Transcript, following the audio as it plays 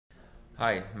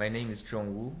Hi, my name is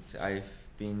John Wu. I've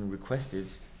been requested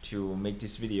to make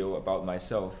this video about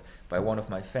myself by one of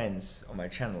my fans on my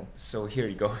channel. So here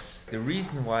it goes. The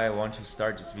reason why I want to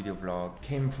start this video vlog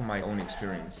came from my own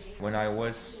experience. When I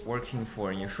was working for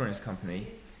an insurance company,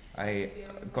 I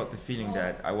got the feeling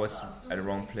that I was at the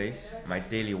wrong place. My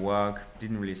daily work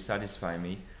didn't really satisfy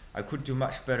me. I could do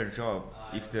much better job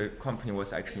if the company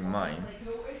was actually mine.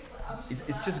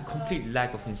 It's just a complete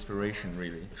lack of inspiration,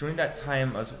 really. During that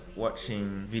time, I was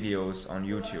watching videos on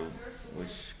YouTube,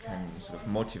 which can sort of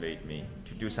motivate me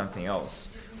to do something else,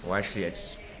 or actually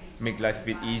just make life a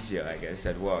bit easier, I guess,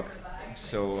 at work.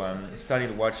 So I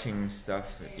started watching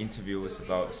interviews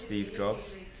about Steve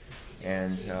Jobs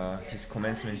and his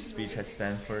commencement speech at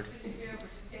Stanford.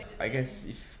 I guess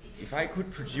if I could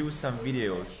produce some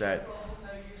videos that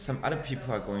some other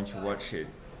people are going to watch it,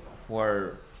 who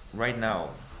are right now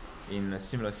in a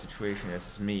similar situation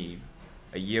as me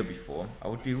a year before, I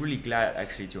would be really glad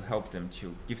actually to help them,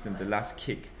 to give them the last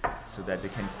kick so that they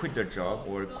can quit their job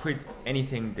or quit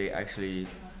anything they actually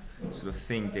sort of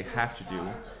think they have to do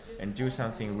and do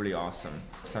something really awesome,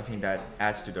 something that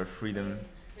adds to their freedom,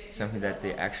 something that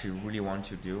they actually really want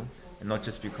to do, and not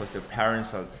just because their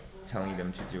parents are telling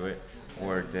them to do it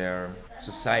or their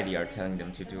society are telling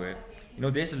them to do it. You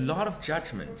know, there's a lot of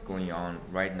judgment going on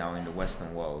right now in the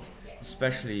Western world,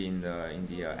 especially in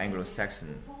the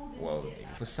Anglo-Saxon world.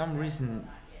 For some reason,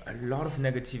 a lot of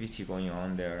negativity going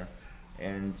on there,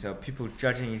 and people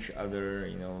judging each other.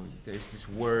 You know, there's this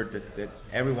word that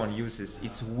everyone uses.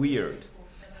 It's weird.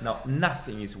 Now,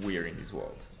 nothing is weird in this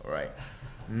world. All right,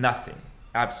 nothing.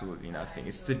 Absolutely nothing.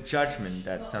 It's the judgment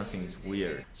that something is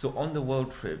weird. So on the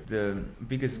world trip, the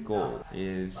biggest goal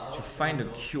is to find a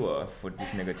cure for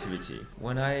this negativity.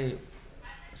 When I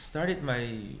started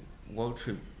my world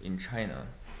trip in China,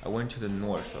 I went to the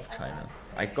north of China.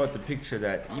 I got the picture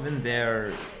that even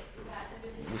there,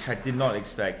 which I did not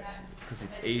expect, because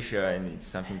it's Asia and it's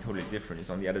something totally different, it's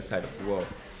on the other side of the world,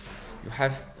 you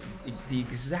have the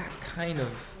exact kind of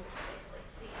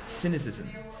cynicism,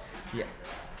 the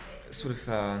sort of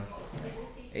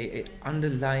a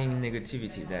underlying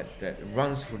negativity that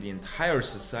runs through the entire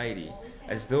society,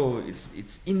 as though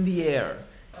it's in the air.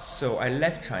 So I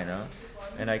left China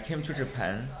and I came to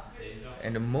Japan,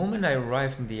 and the moment I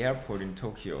arrived in the airport in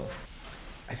Tokyo,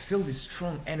 I feel this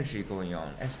strong energy going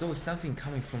on, as though something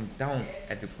coming from down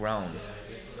at the ground,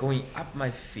 going up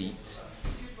my feet,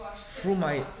 through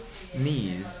my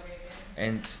knees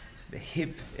and the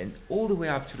hip and all the way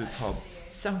up to the top.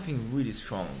 Something really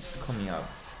strong just coming up.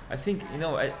 I think, you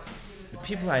know, the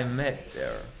people I met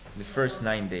there the first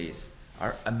 9 days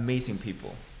are amazing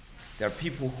people. There are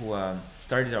people who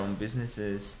started their own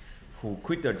businesses, who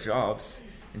quit their jobs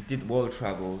and did world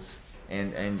travels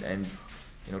and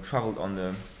you know, traveled on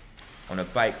a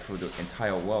bike through the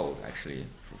entire world, actually,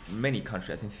 for many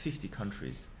countries, I think 50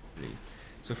 countries, I believe.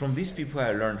 So from these people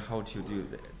I learned how to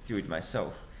do it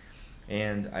myself.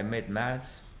 And I met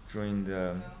Matt during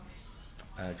the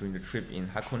trip in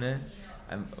Hakone.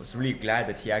 I was really glad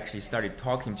that he actually started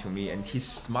talking to me, and his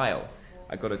smile,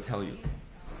 I gotta tell you,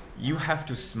 you have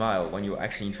to smile when you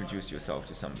actually introduce yourself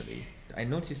to somebody. I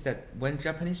noticed that when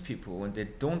Japanese people, when they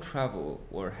don't travel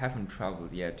or haven't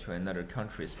traveled yet to another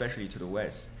country, especially to the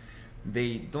West,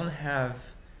 they have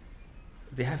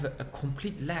a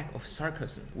complete lack of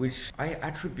sarcasm, which I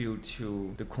attribute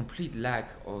to the complete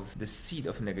lack of the seed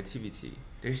of negativity.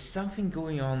 There's something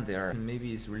going on there.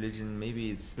 Maybe it's religion,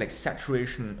 maybe it's like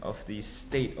saturation of the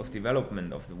state of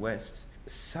development of the West.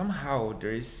 Somehow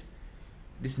there is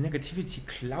this negativity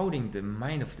clouding the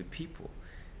mind of the people,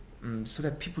 so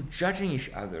that people judging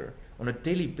each other on a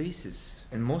daily basis,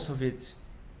 and most of it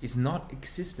is not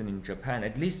existent in Japan,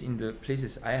 at least in the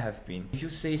places I have been. If you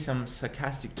say some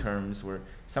sarcastic terms or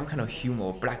some kind of humor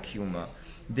or black humor,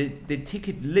 they take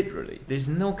it literally. There's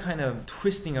no kind of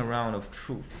twisting around of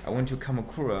truth. I went to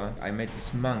Kamakura, I met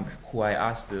this monk who I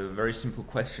asked a very simple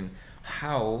question: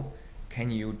 how can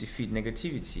you defeat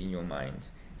negativity in your mind?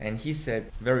 And he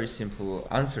said, very simple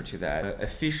answer to that: a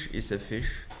fish is a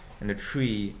fish and a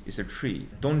tree is a tree.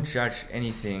 Don't judge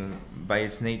anything by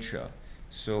its nature.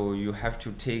 So you have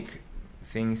to take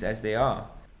things as they are.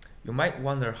 You might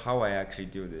wonder how I actually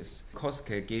do this.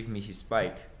 Kosuke gave me his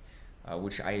bike,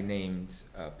 which I named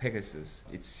Pegasus.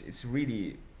 It's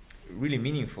really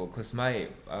meaningful because my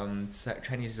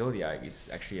Chinese zodiac is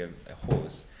actually a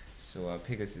horse, so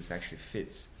Pegasus actually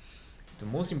fits. The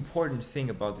most important thing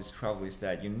about this travel is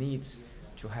that you need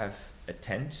to have a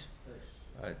tent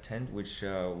which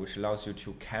allows you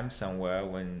to camp somewhere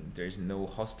when there is no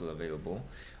hostel available,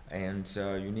 and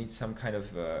you need some kind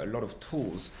of a lot of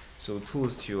tools. So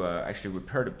tools to actually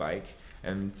repair the bike,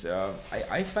 And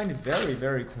I find it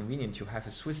very convenient to have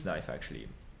a Swiss knife actually.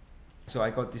 So I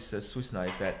got this Swiss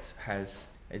knife that has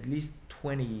at least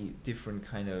 20 different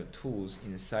kind of tools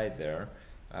inside there,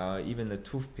 even a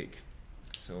toothpick.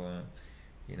 So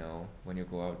you know, when you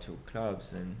go out to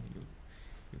clubs, and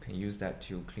you can use that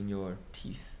to clean your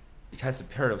teeth. It has a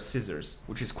pair of scissors,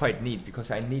 which is quite neat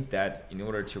because I need that in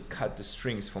order to cut the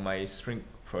strings for my string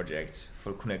project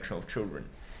for connection of children.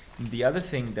 And the other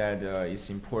thing that is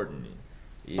important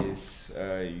is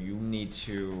you need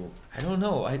to, I don't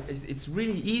know, it's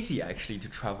really easy actually to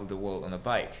travel the world on a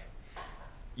bike.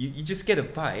 You just get a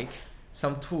bike,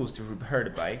 some tools to repair the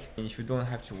bike, and if you don't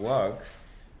have to walk,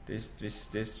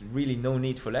 there's really no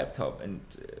need for laptop and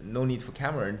no need for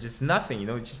camera and just nothing, you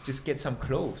know. Just get some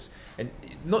clothes, and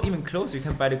not even clothes, you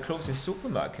can buy the clothes in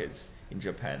supermarkets in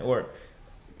Japan, or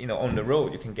you know, on the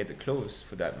road you can get the clothes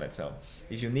for that matter.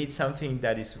 If you need something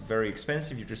that is very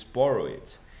expensive, you just borrow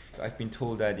it. I've been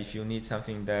told that if you need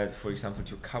something that, for example,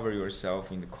 to cover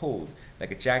yourself in the cold,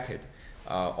 like a jacket,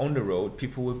 on the road,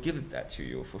 people will give that to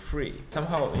you for free.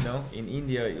 Somehow, you know, in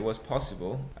India it was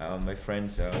possible. My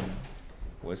friends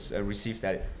received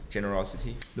that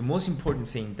generosity. The most important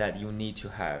thing that you need to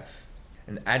have,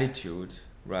 an attitude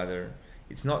rather,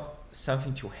 it's not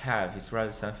something to have, it's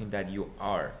rather something that you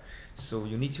are. So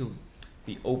you need to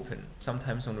be open.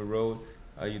 Sometimes on the road,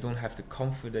 you don't have the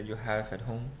comfort that you have at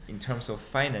home. In terms of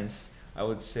finance, I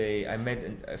would say I met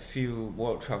a few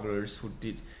world travelers who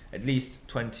did at least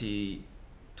 20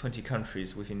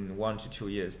 countries within 1 to 2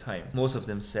 years time. Most of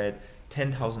them said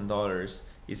 $10,000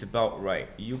 is about right.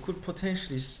 You could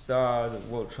potentially start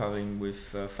world traveling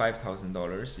with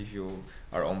 $5,000 if you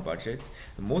are on budget.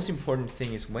 The most important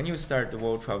thing is when you start the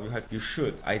world travel, you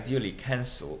should ideally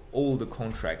cancel all the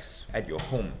contracts at your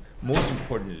home. Most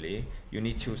importantly, you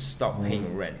need to stop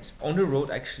paying rent. On the road,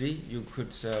 actually, you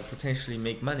could potentially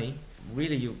make money.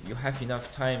 Really, you have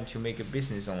enough time to make a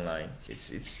business online.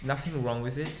 It's nothing wrong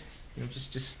with it. You know,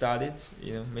 just start it.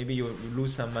 You know, maybe you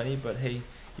lose some money, but hey,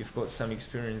 you've got some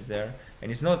experience there,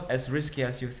 and it's not as risky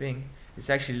as you think. It's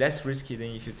actually less risky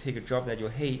than if you take a job that you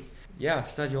hate. Yeah,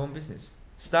 start your own business.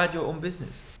 Start your own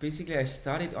business. Basically, I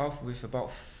started off with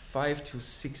about 5 to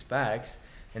 6 bags,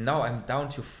 and now I'm down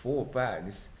to 4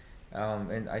 bags,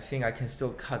 and I think I can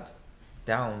still cut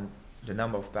down the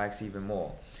number of bags even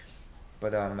more.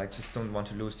 But I just don't want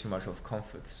to lose too much of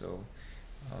comfort, so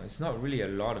it's not really a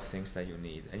lot of things that you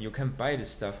need, and you can buy the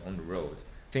stuff on the road.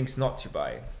 Things not to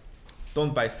buy.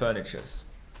 Don't buy furnitures.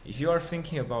 If you are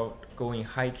thinking about going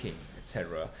hiking,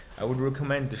 etc., I would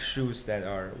recommend the shoes that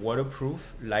are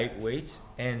waterproof, lightweight,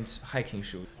 and hiking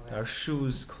shoes. There are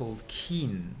shoes called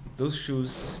Keen. Those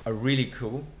shoes are really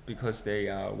cool because they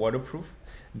are waterproof,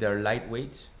 they are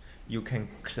lightweight, you can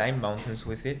climb mountains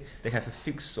with it, they have a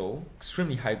fixed sole,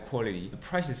 extremely high quality. The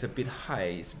price is a bit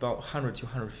high, it's about $100 to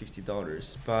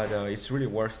 $150, but it's really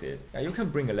worth it. You can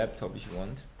bring a laptop if you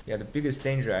want. Yeah, the biggest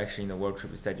danger actually in a world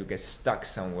trip is that you get stuck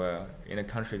somewhere in a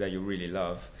country that you really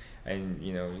love, and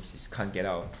you know, you just can't get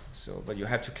out. So, but you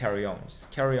have to carry on.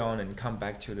 Just carry on and come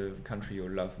back to the country you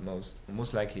love most.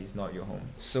 Most likely it's not your home.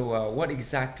 So what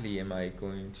exactly am I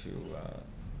going to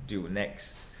do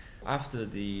next? After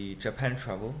the Japan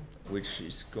travel, which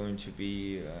is going to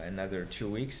be another 2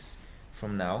 weeks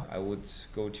from now, I would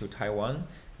go to Taiwan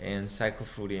and cycle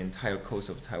through the entire coast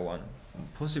of Taiwan.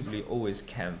 Possibly always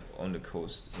camp on the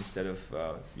coast instead of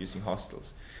using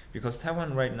hostels, because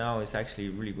Taiwan right now is actually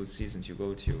a really good season to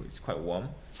go to. It's quite warm.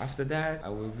 After that, I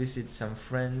will visit some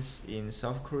friends in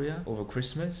South Korea over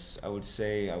Christmas. I would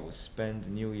say I will spend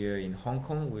the New Year in Hong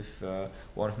Kong with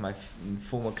one of my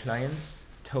former clients,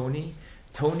 Tony.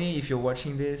 Tony, if you're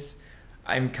watching this,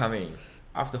 I'm coming.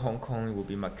 After Hong Kong, it will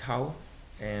be Macau,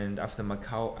 and after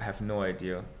Macau, I have no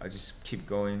idea. I just keep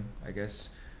going, I guess.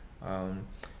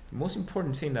 The most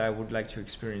important thing that I would like to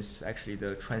experience is actually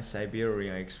the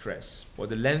Trans-Siberian Express. Or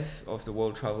the length of the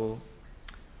world travel,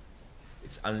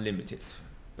 it's unlimited.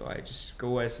 So I just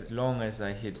go as long as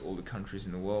I hit all the countries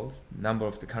in the world. Number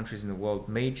of the countries in the world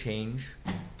may change.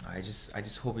 I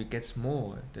just hope it gets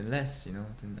more than less, you know,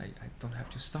 then I don't have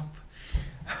to stop.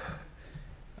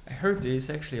 I heard there is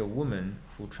actually a woman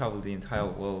who traveled the entire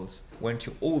world, went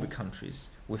to all the countries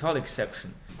without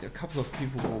exception. There are a couple of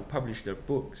people who published their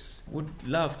books. Would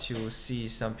love to see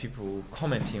some people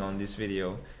commenting on this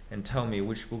video and tell me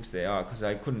which books they are, because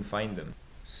I couldn't find them.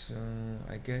 So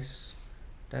I guess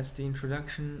that's the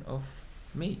introduction of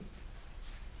me.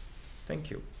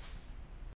 Thank you.